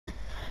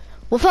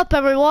What's up,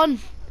 everyone?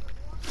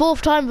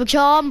 Fourth time the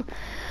charm.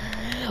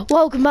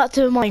 Welcome back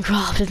to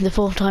Minecraft. It's the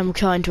fourth time we're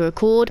trying to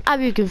record. As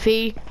you can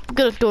see, we've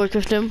got a storage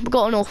system. We've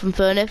got an orphan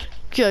furnace.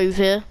 Joe's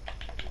here.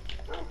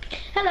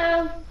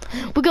 Hello.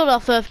 We got our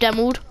first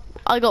emerald.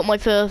 I got my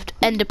first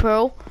ender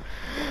pearl.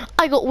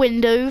 I got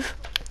windows.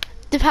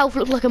 This house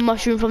looks like a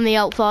mushroom from the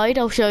outside.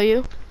 I'll show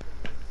you.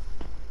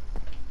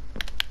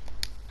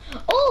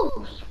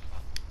 Oh!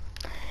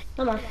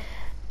 Come on.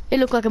 It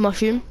looked like a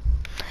mushroom.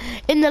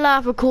 In the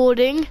last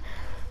recording,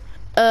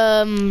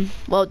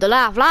 well, the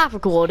last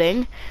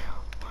recording,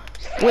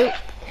 I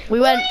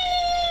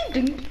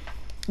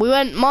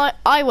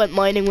went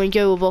mining when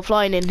Joe was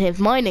offline in his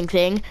mining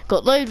thing,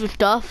 got loads of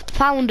stuff,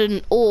 found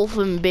an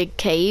awesome big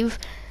cave,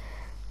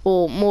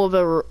 or more of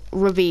a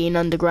ravine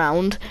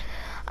underground,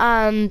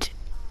 and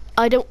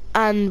that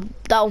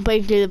was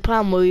basically the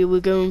plan where we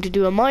were going to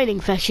do a mining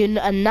session,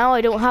 and now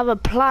I don't have a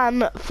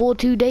plan for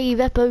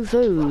today's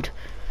episode.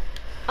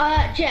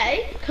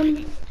 Jay,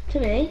 come to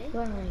me.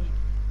 Where are you?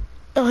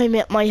 I'm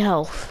at my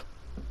house.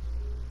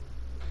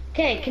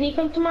 Okay, can you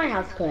come to my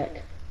house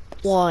quick?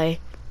 Why?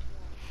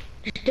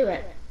 Just do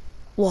it.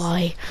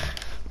 Why?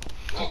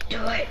 Just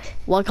do it.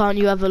 Why can't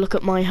you ever look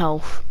at my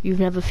house?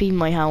 You've never seen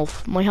my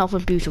house. My house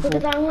is beautiful.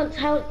 Because I want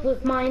help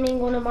with mining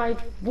one of my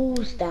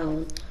walls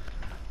down.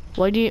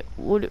 Why do you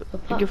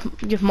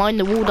just mine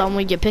the wall down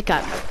with your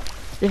pickaxe?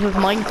 This is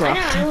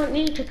Minecraft. I want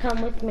you to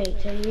come with me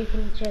so you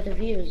can show the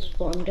viewers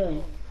what I'm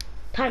doing.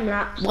 Time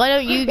lapse. Why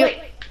don't you Wait,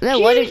 no,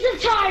 choose the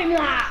time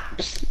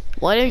lapse.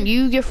 Why don't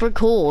you just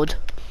record?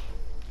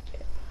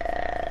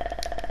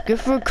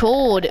 Just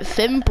record. It's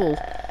simple.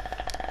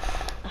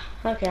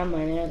 Okay, I'm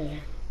mining anyway.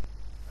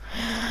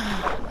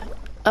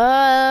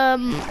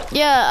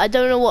 Yeah, I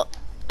don't know what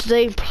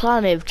today's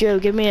plan is. Joe,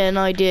 give me an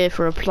idea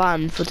for a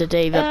plan for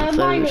today's episode.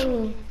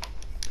 Mining.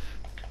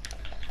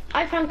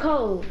 I found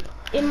coal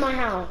in my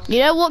house. You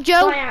know what,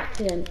 Joe? By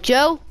accident.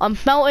 Joe, I'm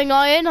smelting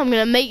iron. I'm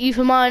gonna make you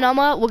some iron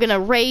armor. We're gonna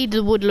raid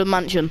the woodland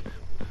mansion.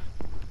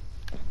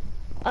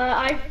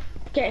 I'm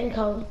getting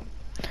coal.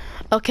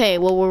 Okay,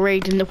 well, we're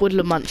raiding the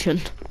woodland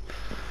mansion.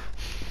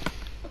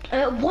 Why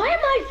am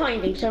I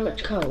finding so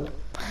much coal?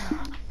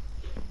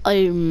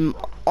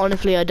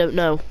 Honestly, I don't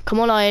know. Come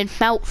on, iron.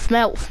 Smelt,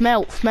 smelt,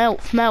 smelt,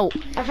 smelt, smelt.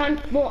 I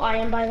found more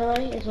iron, by the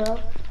way, as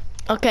well.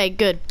 Okay,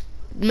 good.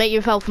 Make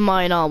yourself some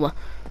iron armor.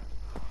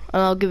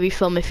 And I'll give you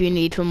some if you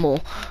need some more.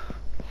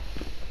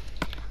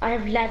 I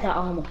have leather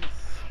armor.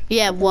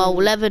 Yeah, well,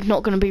 leather's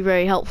not going to be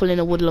very helpful in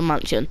a woodland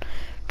mansion.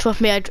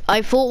 Trust me,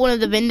 I fought one of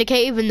the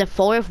vindicators in the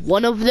forest.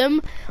 One of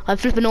them, I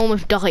flipping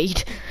almost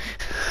died.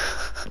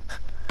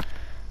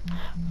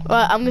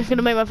 Right, I'm just going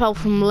to make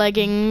myself some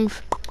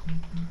leggings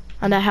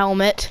and a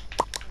helmet.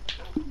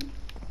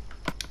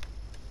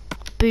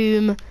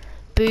 Boom,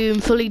 boom,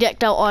 fully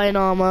decked out iron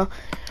armor.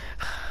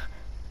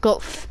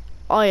 Got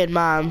Iron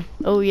Man.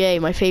 Oh yay,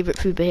 my favorite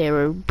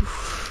superhero.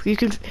 You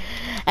can,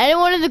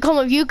 anyone in the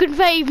comments, you can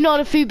say he's not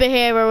a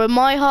superhero. In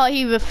my heart,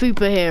 he's a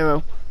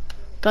superhero.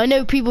 I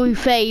know people who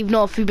say he's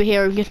not a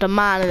superhero, he's just a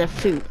man in a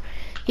suit.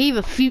 He's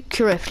a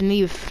futurist and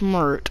he's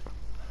smart.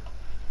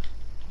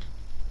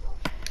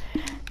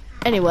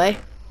 Anyway,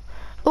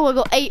 oh, I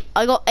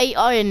got eight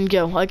iron,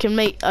 Joe. I can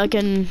make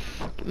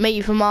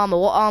you some armor.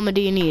 What armor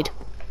do you need?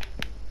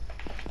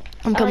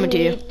 I'm coming to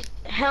you.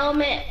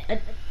 Helmet, a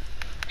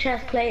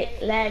chest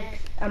plate, legs,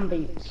 and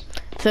boots.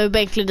 So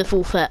basically the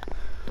full set.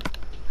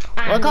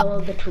 And all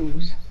the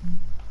tools.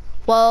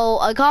 Well,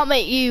 I can't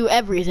make you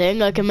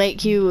everything. I can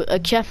make you a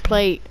chest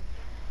plate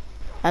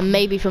and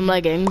maybe some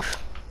leggings.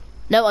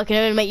 No, I can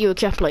only make you a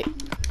chest plate.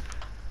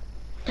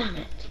 Damn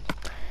it.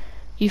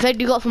 You said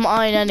you got some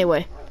iron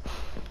anyway.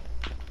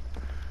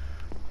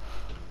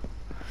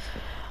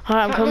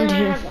 Alright, I'm coming to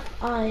you.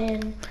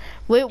 Iron.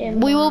 We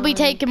will be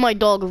taking my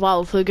dog as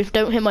well, so just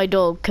don't hit my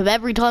dog. Because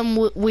every time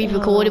we've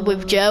recorded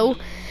with Joe,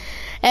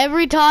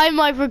 every time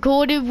I've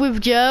recorded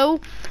with Joe,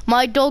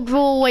 my dog's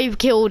always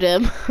killed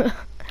him.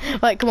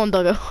 Right, come on,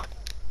 doggo.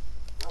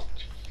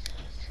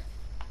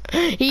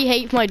 He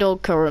hates my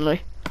dog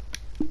currently.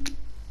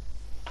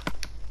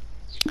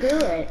 Screw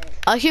it.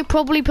 I should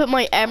probably put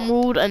my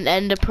emerald and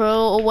ender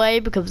pearl away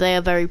because they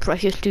are very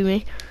precious to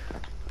me.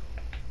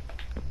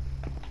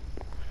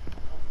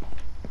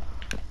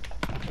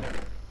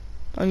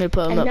 I'm gonna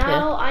put them up here. And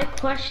now I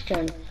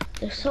question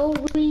the sole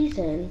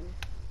reason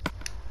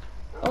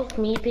of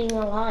me being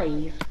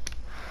alive.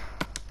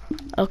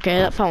 Okay,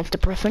 that sounds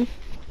depressing.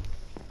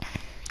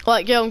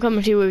 Right, Joe, I'm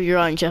coming to you with your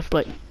iron chest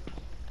plate.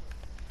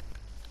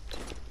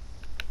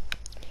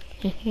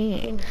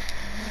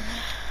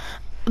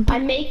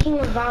 I'm making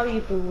a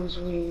valuables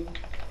room.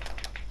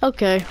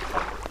 Okay,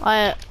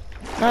 I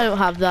don't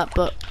have that,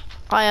 but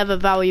I have a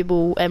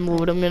valuable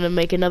emerald. I'm gonna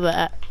make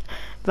another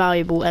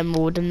valuable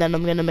emerald, and then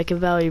I'm gonna make a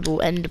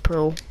valuable ender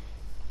pearl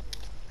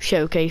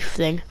showcase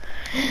thing.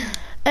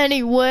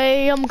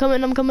 Anyway, I'm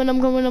coming. Ha!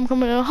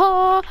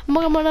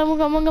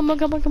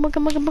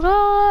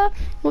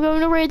 We're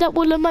going to raid that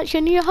woodland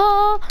mansion.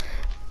 Yeah.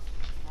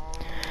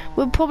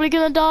 We're probably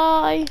gonna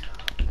die.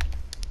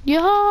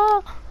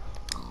 Yeah.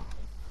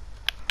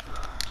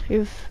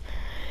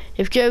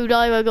 If Joe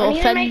dies, I got I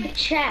need to make a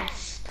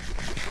chest.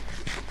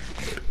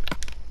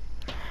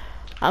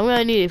 I'm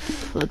gonna need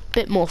a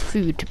bit more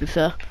food, to be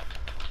fair.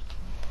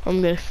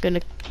 I'm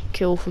gonna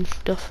kill some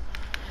stuff.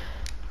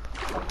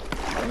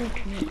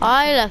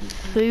 I left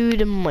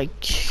food in my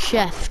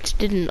chest,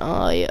 didn't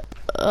I?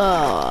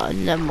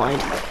 Never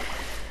mind.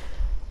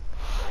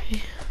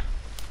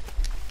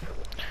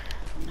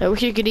 I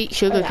wish you could eat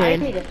sugar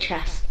cane. I need a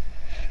chest.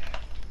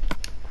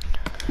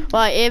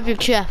 Right, here's your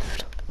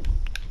chest.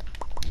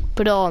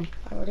 Put it on.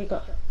 I already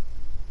got it.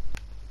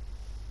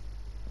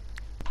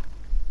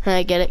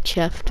 I get it,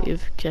 chest.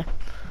 Here's your chest.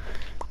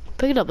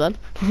 Pick it up then.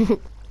 But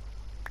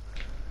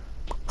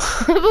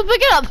pick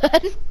it up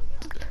then.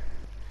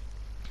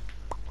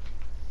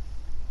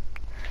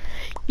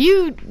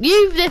 You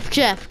this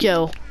chest,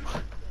 Joe.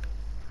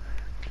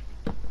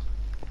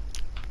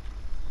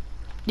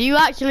 Do you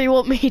actually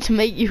want me to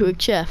make you a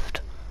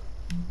chest?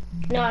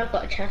 No, I've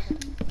got a chest.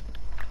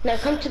 No,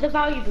 come to the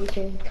valuable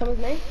thing. Come with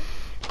me.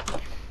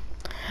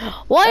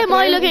 Why am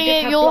I looking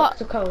at your...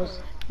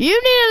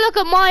 You need to look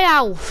at my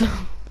house.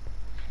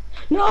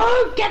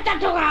 No, get that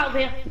dog out of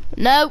here.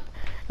 No.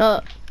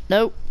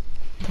 No.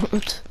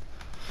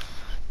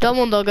 Come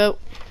on, doggo.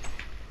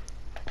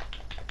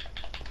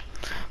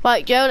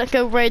 Right, Joe, let's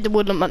go raid the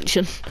woodland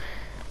mansion.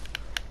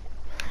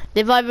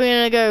 If I'm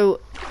gonna go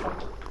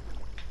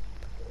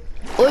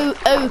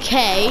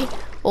okay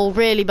or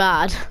really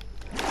bad.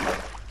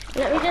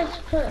 Let me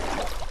just put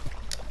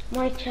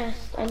my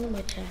chest. I need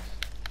my chest.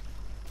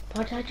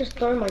 Why did I just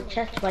throw my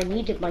chest if I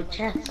needed my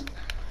chest?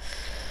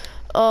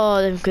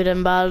 Oh, they're good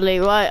and badly.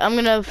 Right, I'm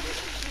gonna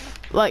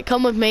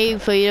come with me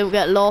so you don't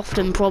get lost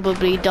and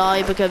probably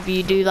die because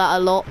you do that a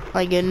lot.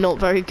 Like you're not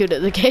very good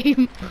at the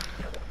game.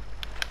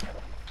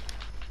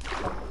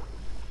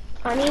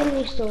 I need a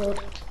new sword.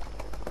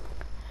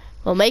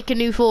 Well, make a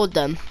new sword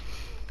then.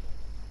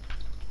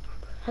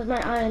 How's my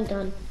iron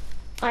done?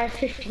 I have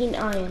 15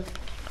 iron.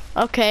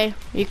 Okay,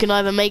 you can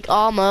either make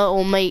armor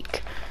or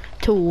make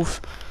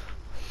tools.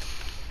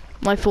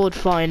 My sword's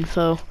fine,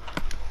 so.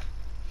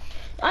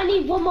 I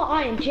need one more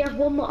iron. Do you have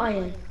one more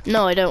iron?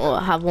 No, I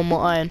don't have one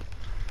more iron.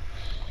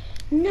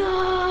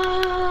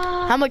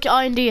 No. How much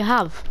iron do you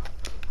have?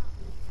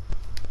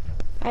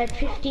 I have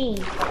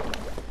 15.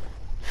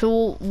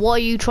 So what are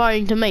you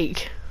trying to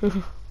make?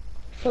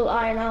 Full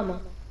iron armor.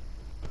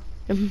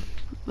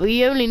 Well,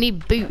 you only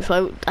need boots,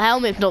 so a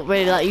helmet's not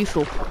really that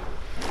useful.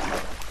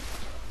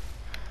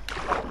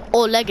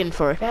 Or leggings,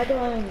 sorry. Why do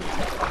I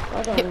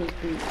need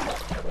boots?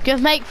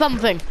 Just make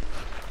something.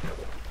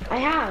 I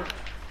have.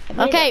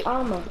 I Okay.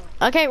 Armor.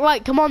 Okay,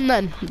 right, come on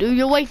then.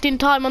 You're wasting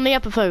time on the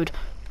episode.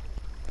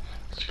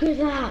 Screw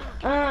that.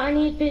 I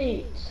need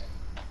boots.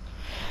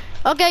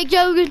 Okay,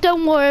 Joe,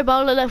 don't worry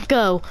about it. Let's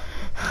go.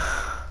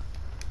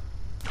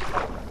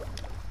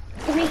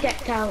 Get me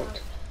decked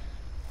out.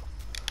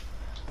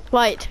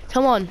 Right,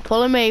 come on,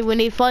 follow me. We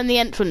need to find the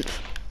entrance.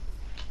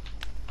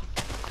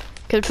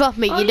 Cause trust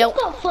me, you don't. You've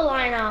got full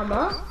iron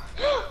armor.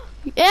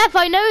 Yes,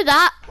 I know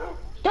that.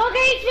 Dog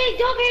hates me.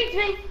 Dog hates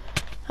me.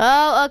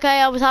 Oh, okay.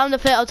 I was telling him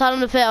to fit. I'll tell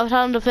him to fit. I'll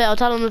tell him to fit. I'll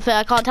tell him to fit.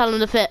 I can't tell him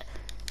to fit.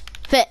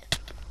 Fit.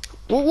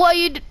 Well, what are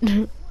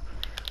you?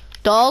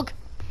 Dog.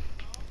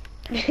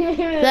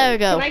 There we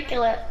go. Can I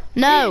kill it?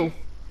 No.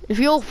 It's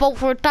your fault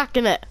for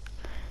attacking it.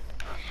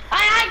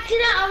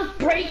 I was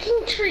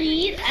breaking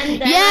trees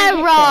and then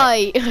Yeah,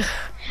 right.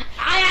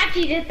 I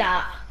actually did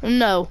that.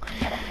 No.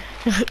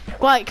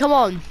 Right, come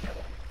on.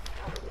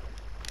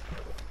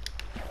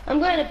 I'm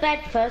going to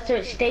bed first so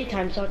it's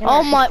daytime so I can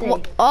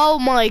Oh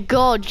my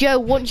god, Joe,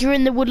 once you're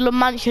in the woodland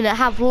mansion it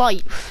has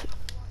lights.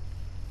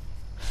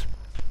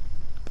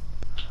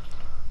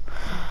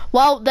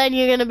 Well, then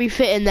you're going to be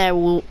sitting there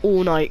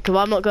all night because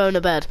I'm not going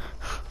to bed.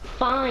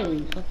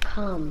 Fine, I'll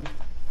come.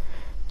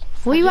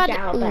 Why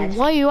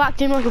are you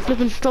acting like a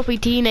flippin' stroppy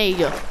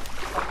teenager?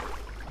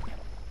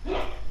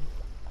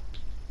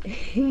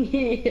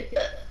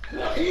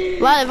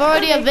 Well, I've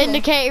already a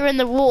Vindicator in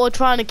the water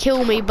trying to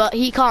kill me, but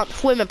he can't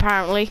swim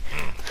apparently.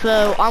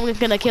 So I'm just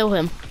gonna kill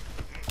him.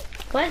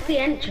 Where's the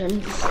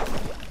entrance?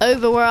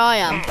 Over where I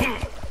am.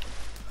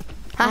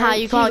 Haha,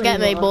 you can't get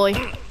me, boy.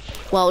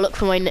 Well, look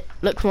for my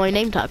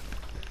name tag.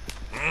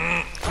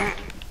 Hi.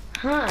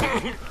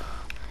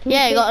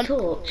 Yeah, I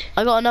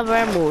got another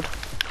emerald.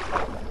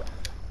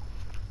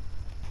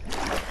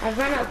 I've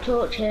run out of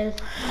torches.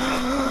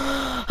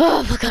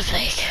 Oh, for God's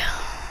sake.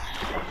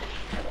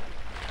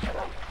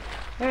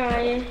 Where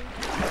are you?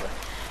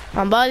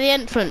 I'm by the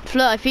entrance.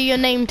 Look, I see your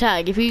name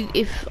tag.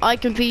 If I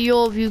can see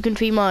yours, you can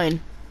see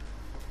mine.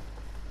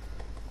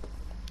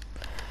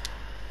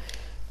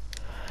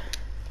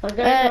 I'm going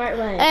the right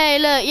way. Hey,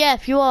 look,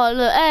 yes, you are.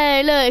 Look,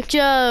 hey, look, it's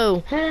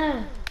Joe.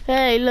 Hello.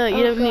 Hey, look,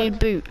 you don't need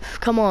boots.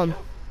 Come on.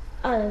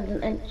 Oh, there's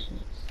an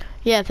entrance.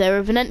 Yeah, there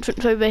is an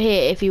entrance over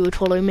here if you would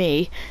follow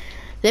me.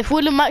 This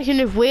woodland mansion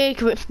is weird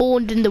because it's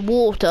spawned in the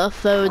water,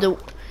 so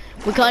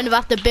we kind of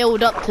have to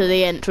build up to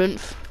the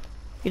entrance.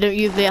 You don't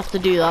usually have to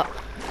do that.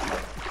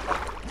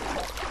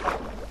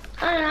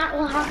 I don't know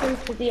what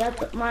happens to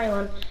my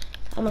other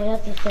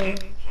thing.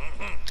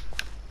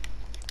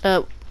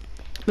 Oh.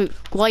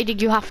 Move. Why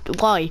did you have to?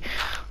 Why?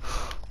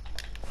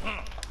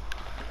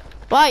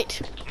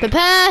 Right.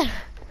 Prepare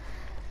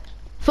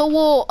for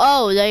war.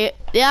 Oh, they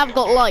have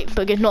got light,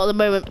 but it's not at the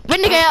moment.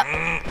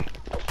 Vindicator.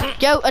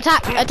 Joe,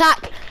 attack!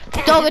 Attack!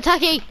 Dog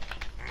attacky.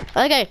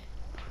 Okay.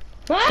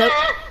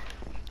 Ah!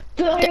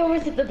 I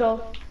almost hit the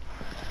door.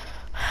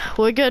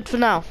 We're good for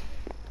now.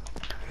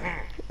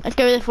 Let's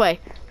go this way.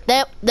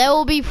 There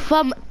will be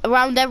some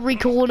around every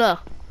corner,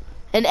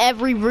 in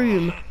every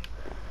room.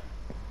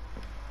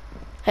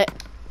 Hey.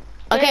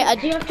 Okay.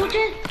 Do you have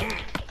torches?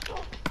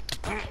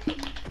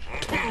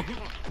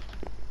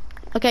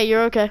 Okay,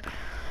 you're okay.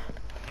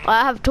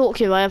 I have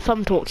torches. I have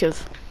some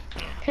torches.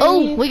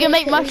 Oh, we can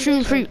make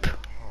mushroom soup.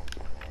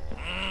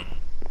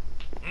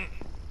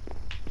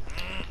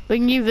 We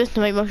can use this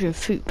to make mushroom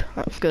soup.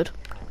 That's good.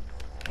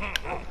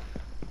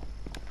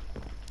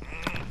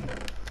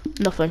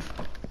 Nothing.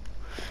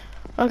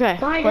 Okay.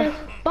 Spiders!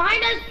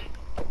 Spiders!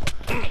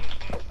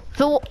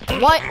 So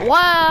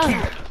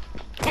why?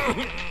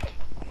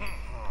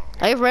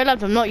 I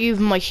realized I'm not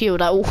using my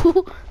shield at all.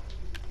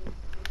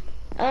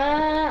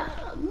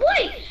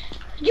 Wait!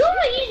 You're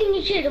not using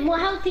your shield, and what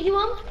health are you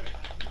on?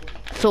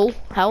 Full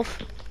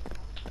health.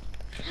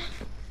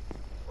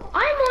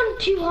 I'm on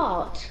 2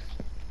 hearts.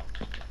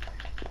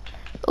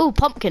 Oh,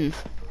 pumpkins.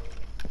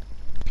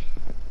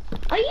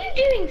 Are you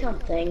doing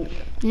something?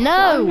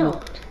 No. I'm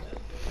not.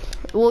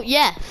 Well,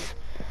 yes.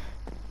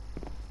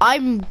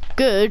 I'm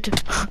good.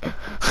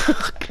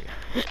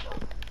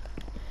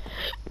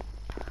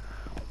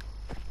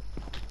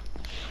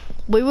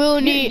 We will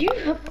need. You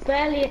have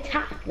barely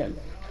attacked them,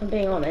 if I'm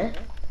being honest.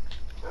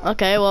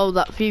 Okay, well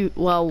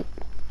well,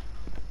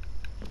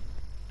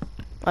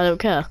 I don't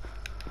care.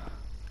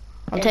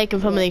 I'm taking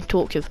some of these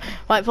torches.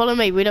 Right, follow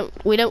me. We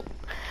don't.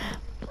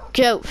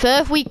 Joe,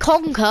 first we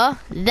conquer,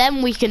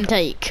 then we can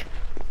take.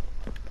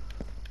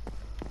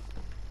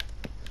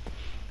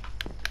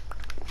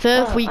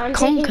 First we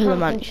conquer the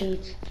mansion.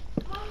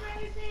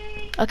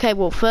 Okay,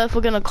 well first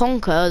we're gonna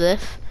conquer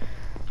this.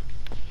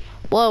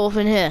 Whoa, what's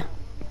in here?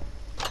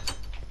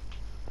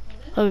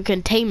 Oh, a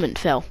containment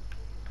cell.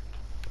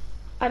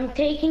 I'm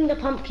taking the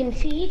pumpkin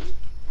seeds.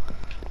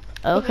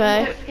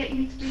 Okay. Don't forget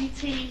you to do your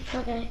tea.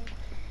 Okay.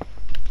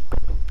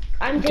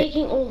 I'm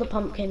taking all the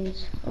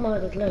pumpkins. Oh my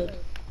god, there's loads.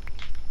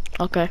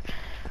 Okay.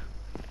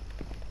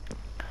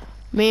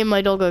 Me and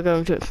my dog are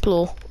going to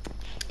explore.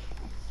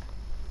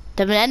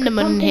 There's an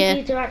Enderman Pumpkin here.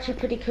 seeds are actually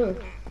pretty cool.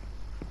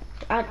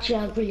 Actually,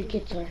 I'm really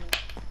good, sorry.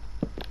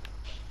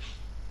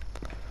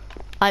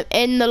 I'm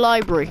in the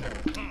library.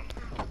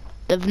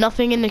 There's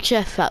nothing in the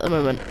chest at the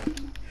moment.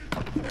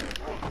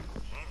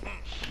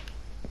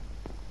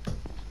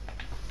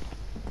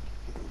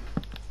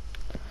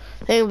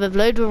 Hey, there's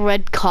loads of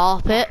red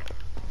carpet,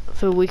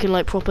 so we can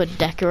like proper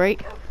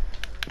decorate.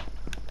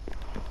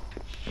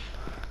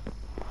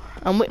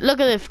 And look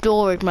at this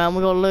storage, man.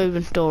 We got loads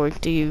of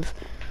storage to use.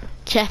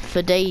 Chest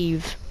for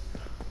days.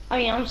 I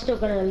mean, I'm still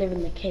gonna live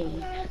in the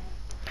cave.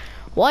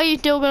 Why are you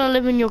still gonna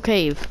live in your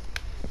cave?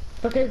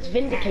 Because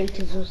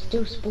vindicators will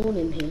still spawn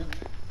in here.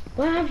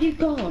 Where have you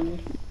gone?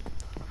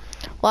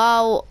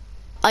 Well,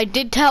 I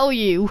did tell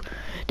you,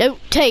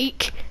 don't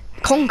take,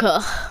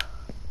 conquer.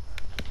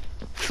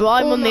 So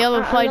I'm on the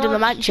other side of the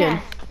mansion.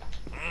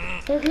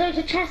 Chest. There's loads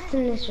of chests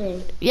in this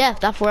room. Yeah,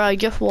 that's where I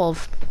just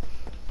was.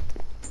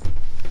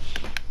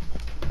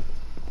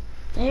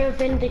 I hear a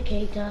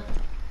vindicator.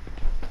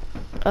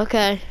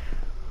 Okay.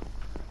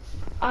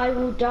 I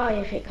will die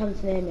if it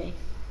comes near me.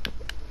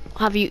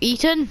 Have you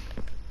eaten?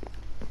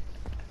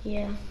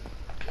 Yeah.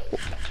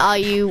 Are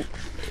you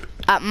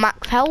at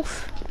max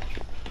health?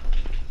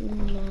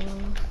 No.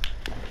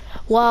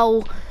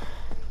 Well,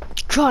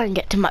 try and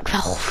get to max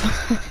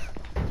health.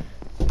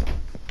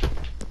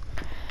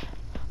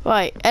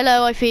 Right,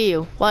 hello, I see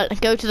you. Right, let's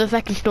go to the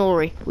second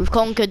story. We've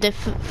conquered this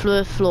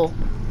first floor.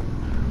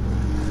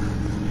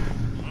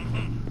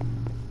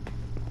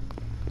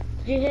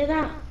 Did you hear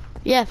that?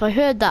 Yes, I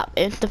heard that.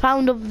 It's the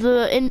sound of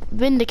the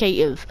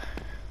vindicators.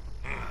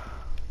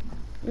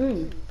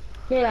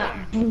 Hear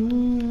that?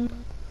 Boom.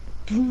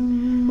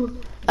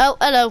 Boom. Oh,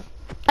 hello.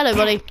 Hello,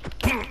 buddy.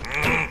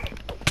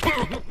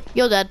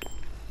 You're dead.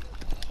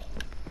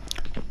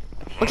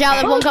 Watch out,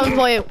 there's one coming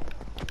for you.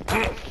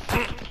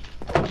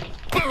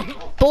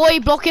 Boy,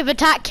 block of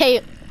attack,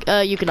 Kate.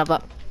 You can have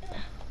that.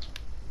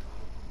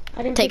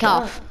 I didn't Take pick it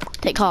half. up.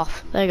 Take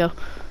half. There you go.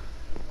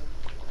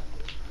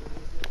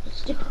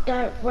 Stupid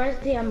dirt. Where's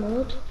the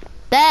emerald?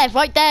 There, it's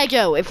right there,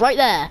 Joe. It's right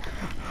there.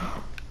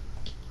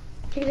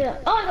 Pick it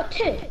up. Oh, I got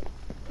 2.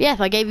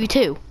 Yes, I gave you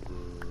 2.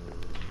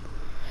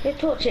 Your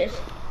torches.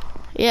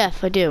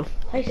 Yes, I do.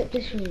 Place up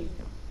this room.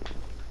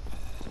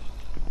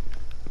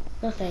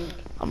 Nothing.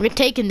 I'm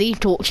taking these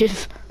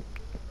torches.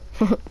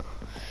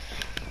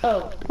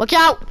 Oh. Watch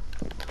out!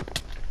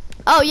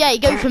 Oh yeah, he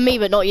goes for me,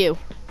 but not you.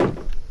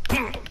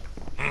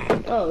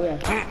 Oh,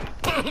 yeah.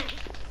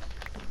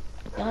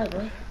 Die,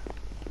 boy.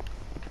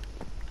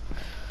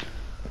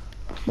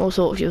 More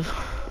torches.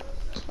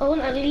 I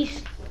want at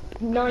least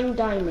 9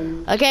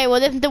 diamonds. Okay, well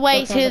this is the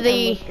way Plus to an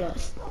the emerald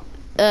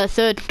block.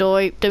 third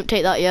story. Don't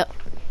take that yet.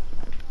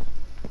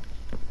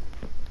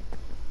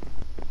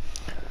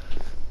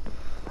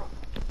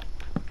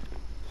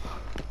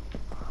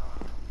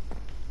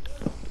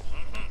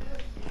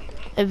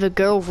 in the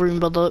girl room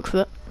by the looks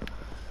of it.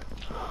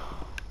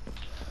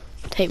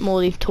 Take more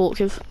of these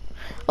torches.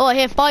 Oh, I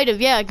hear spiders.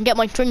 Yeah, I can get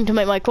my string to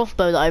make my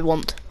crossbow that I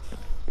want.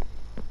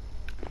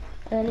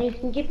 And you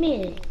can give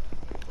me it.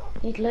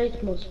 Need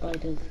loads more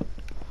spiders.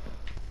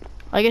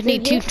 I just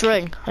need 2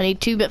 string. I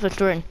need 2 bits of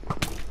string.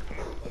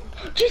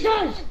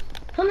 Jesus!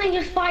 Something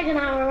just fired an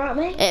arrow at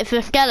me. It's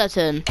a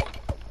skeleton.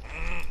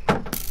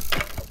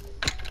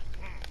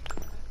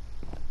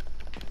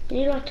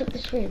 You light up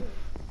this room.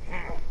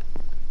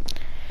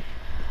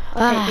 Okay,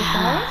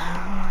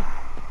 goodbye.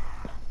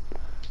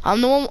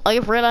 I'm the one. I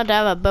just realized I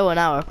have a bow and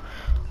arrow.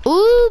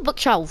 Ooh,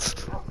 bookshelves.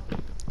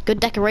 Good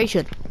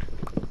decoration.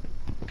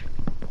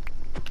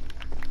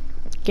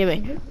 Give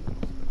me.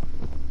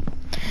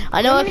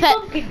 I know How I many said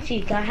pumpkin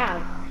seeds I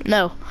have?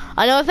 no.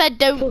 I know I said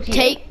don't 48.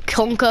 take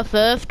conquer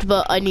first,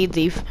 but I need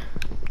these.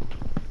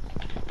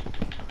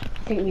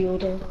 I think we all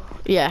do.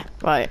 Yeah,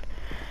 right.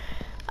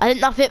 I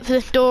think that's it for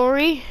the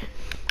story.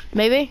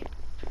 Maybe.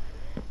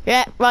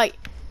 Yeah, right.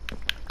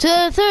 To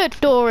the 3rd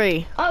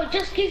story. Oh, it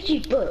just gives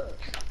you books.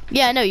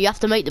 Yeah, no, you have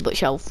to make the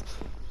bookshelf.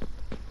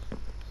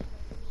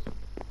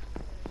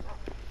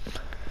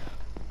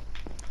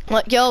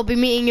 Right, yo, I'll be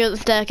meeting you at the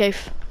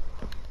staircase.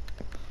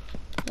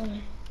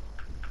 Okay.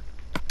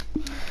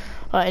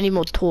 Right, I need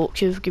more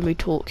torches. Give me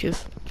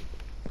torches.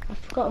 I've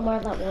forgotten where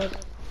that was.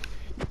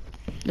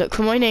 Look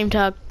for my name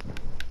tag.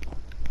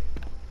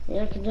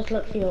 Yeah, I can just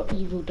look for your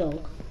evil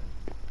dog.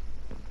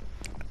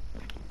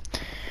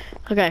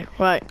 Okay,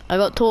 right. I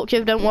got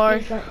torches, don't worry.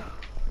 It's like,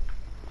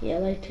 yeah,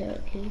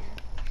 later, please.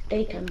 It's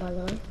daytime, by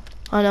the way.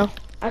 I know.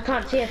 I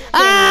can't see a string.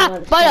 Ah! where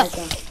the Spider!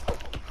 stairs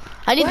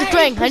I need are. the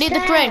string. Where I is need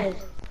the string. stairs?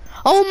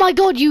 Oh my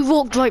god, you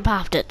walked right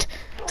past it.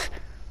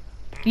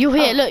 You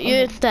here, Oh, look,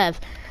 you're stairs.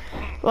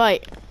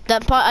 Right.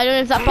 That part, I don't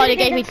know if that spider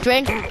gave me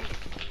string.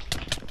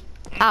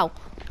 Ow.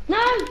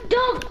 No,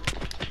 dog!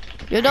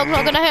 Your dog's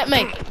not gonna hit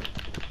me.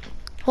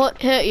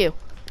 What hurt you?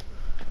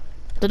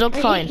 The dog's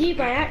I fine. hit you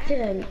by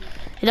accident.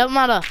 It don't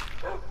matter.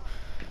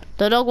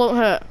 The dog won't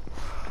hurt.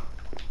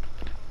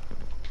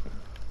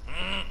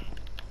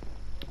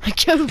 I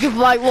joke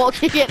about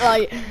walking it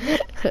like,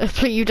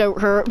 please don't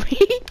hurt me.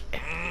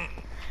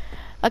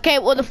 Okay,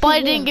 well the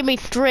spider didn't give me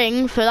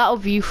string, so that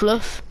was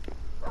useless.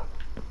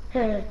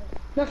 Huh.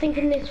 Nothing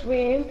in this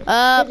room.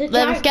 There's a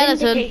giant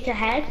skeleton. vindicator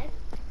head.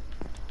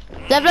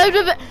 There's loads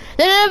of it.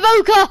 There's an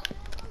evoker.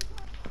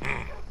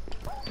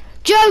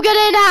 Joe, get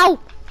in now.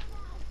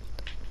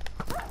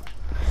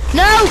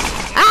 No!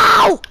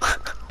 Ow!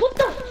 What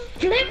the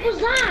flip was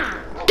that?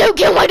 Don't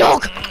kill my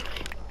dog!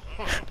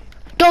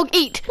 Dog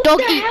eat! Dog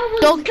What the eat! hell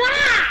was Dog!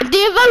 that? The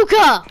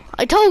evoker!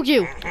 I told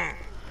you!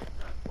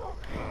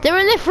 They're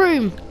in this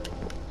room!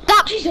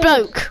 That Jesus.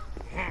 bloke!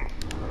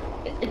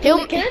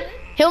 He'll, Again?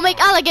 he'll make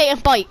alligator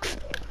spikes!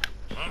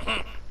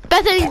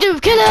 Best thing to do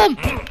is kill him!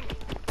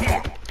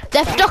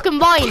 They're stuck in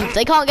vines,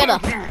 they can't get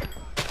us.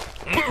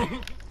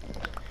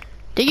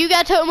 Did you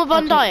get a totem of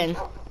undying?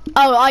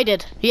 Oh, I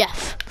did.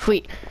 Yes.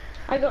 Sweet.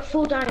 I got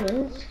 4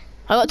 diamonds.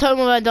 I got totem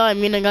of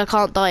undying, meaning I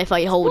can't die if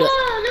I hold it.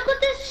 Whoa, look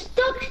what this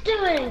dog's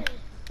doing.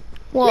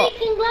 What?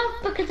 Making love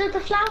because of the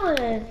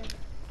flowers.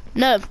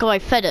 No, because I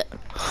fed it.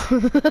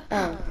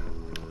 Oh.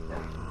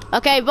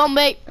 Okay,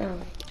 Bombay. Oh.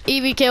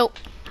 Eevee kill.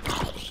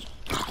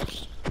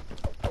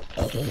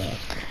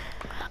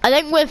 I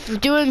think we're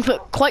doing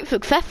quite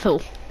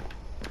successful.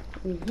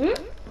 They're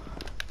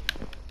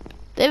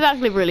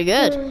actually really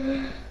good.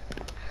 I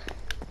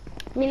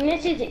mean,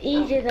 this is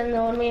easier than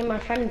the one me and my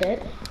friend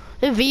did.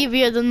 They're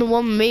easier than the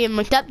one me and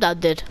my stepdad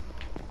did.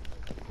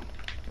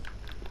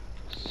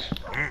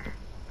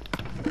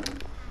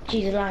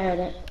 Jesus, I heard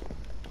it.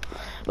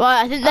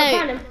 Right, I think I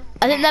found him.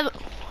 I think they're.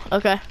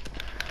 Okay.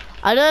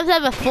 I don't know if they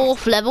have a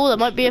 4th level. There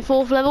might be a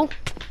 4th level.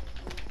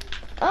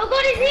 Oh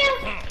God, he's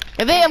here!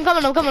 Evie, I'm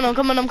coming. Don't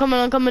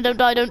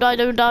die.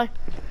 Don't die.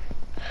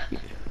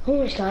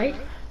 Almost died.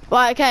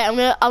 Right, okay. I'm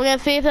gonna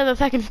see if there's a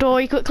second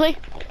story quickly.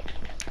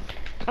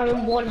 I'm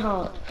in 1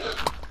 heart.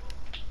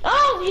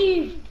 Oh,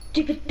 you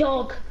stupid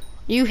dog!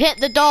 You hit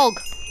the dog.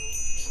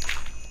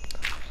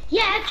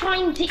 Yeah,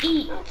 trying to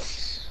eat.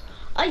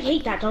 I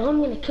hate that dog.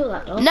 I'm gonna kill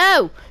that dog.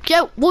 No,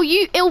 Joe. Well,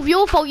 it was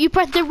your fault. You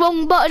pressed the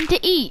wrong button to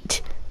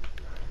eat.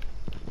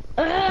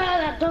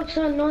 That dog's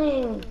so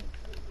annoying.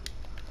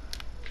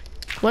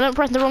 Well, don't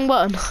press the wrong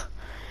button.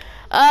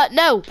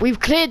 No, we've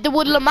cleared the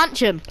woodland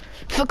mansion.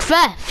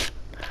 Success.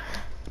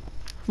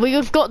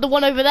 We've got the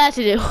one over there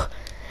to do.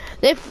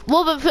 If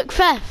wasn't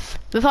success,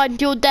 we find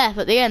your death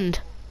at the end.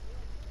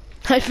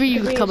 I knew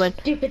you was coming.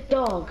 Stupid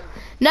dog.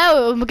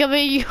 No, I'm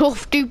giving you your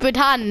stupid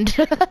hand.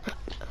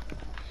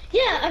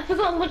 Yeah, I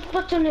forgot which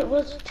button it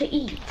was to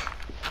eat.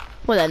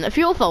 Well then, it's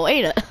your fault,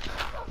 ain't it?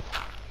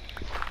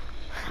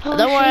 Oh,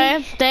 Don't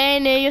worry, stay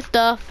near your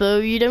stuff so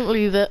you don't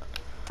lose it.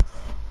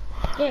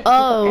 Yeah, 'cause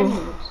Oh. I've got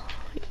emeralds.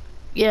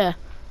 Yeah,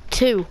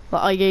 2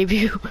 that I gave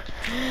you.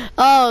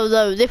 Oh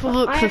no, this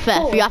was I had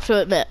success, 4. you have to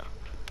admit.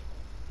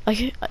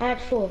 I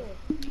had 4.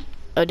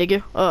 Oh, did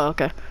you? Oh,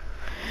 okay.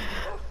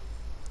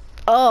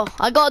 Oh,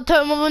 I got a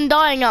totem of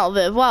undying out of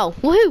it as well.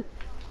 Woohoo!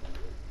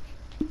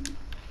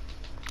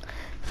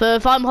 So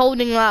if I'm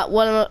holding that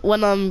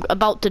when I'm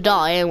about to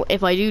die, and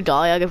if I do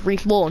die, I get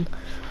respawn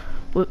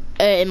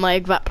in my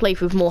exact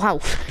place with more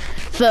health.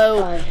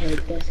 So I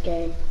hate this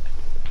game.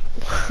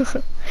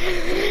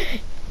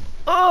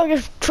 oh,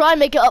 just try and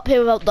make it up here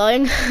without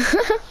dying.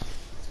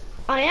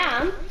 I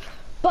am,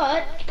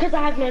 but because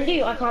I have no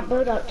loot, I can't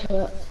build up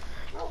to it.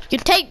 You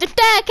take the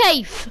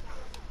staircase.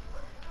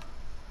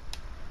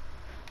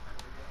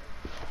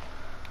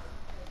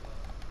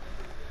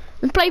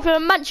 And play for a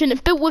mansion.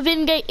 It's built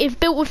within gate. It's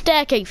built with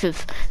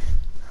staircases.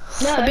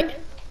 No,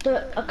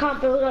 but I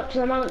can't build up to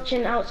the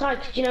mansion outside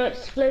because you know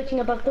it's floating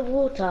above the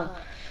water.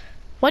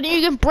 Why don't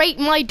you just break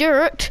my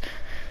dirt?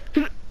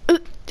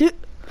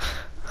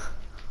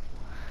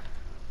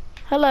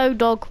 Hello,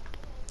 dog.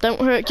 Don't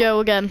hurt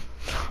Joe again.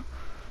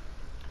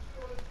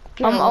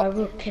 No, I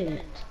will kill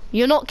it.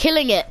 You're not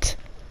killing it.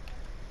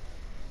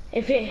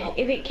 If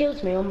it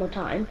kills me one more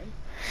time,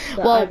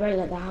 but Well, I won't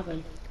let that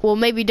happen. Well,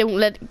 maybe don't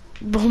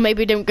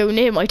go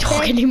near my dog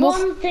There's anymore.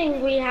 one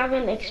thing we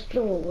haven't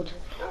explored.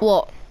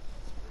 What?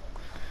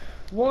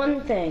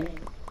 One thing.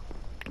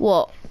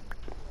 What?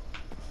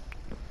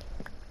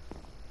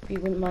 If you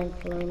wouldn't mind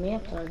following me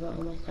after I got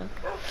all my stuff.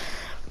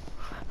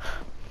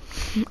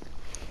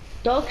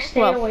 Dog,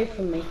 stay away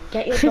from me.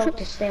 Get your dog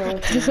to stay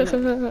away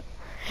from me.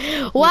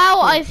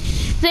 Well, I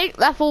think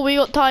that's all we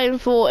got time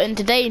for in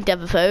today's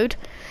episode.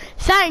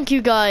 Thank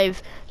you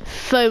guys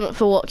so much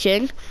for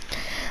watching,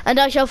 and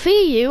I shall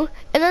see you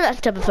in the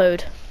next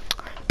episode.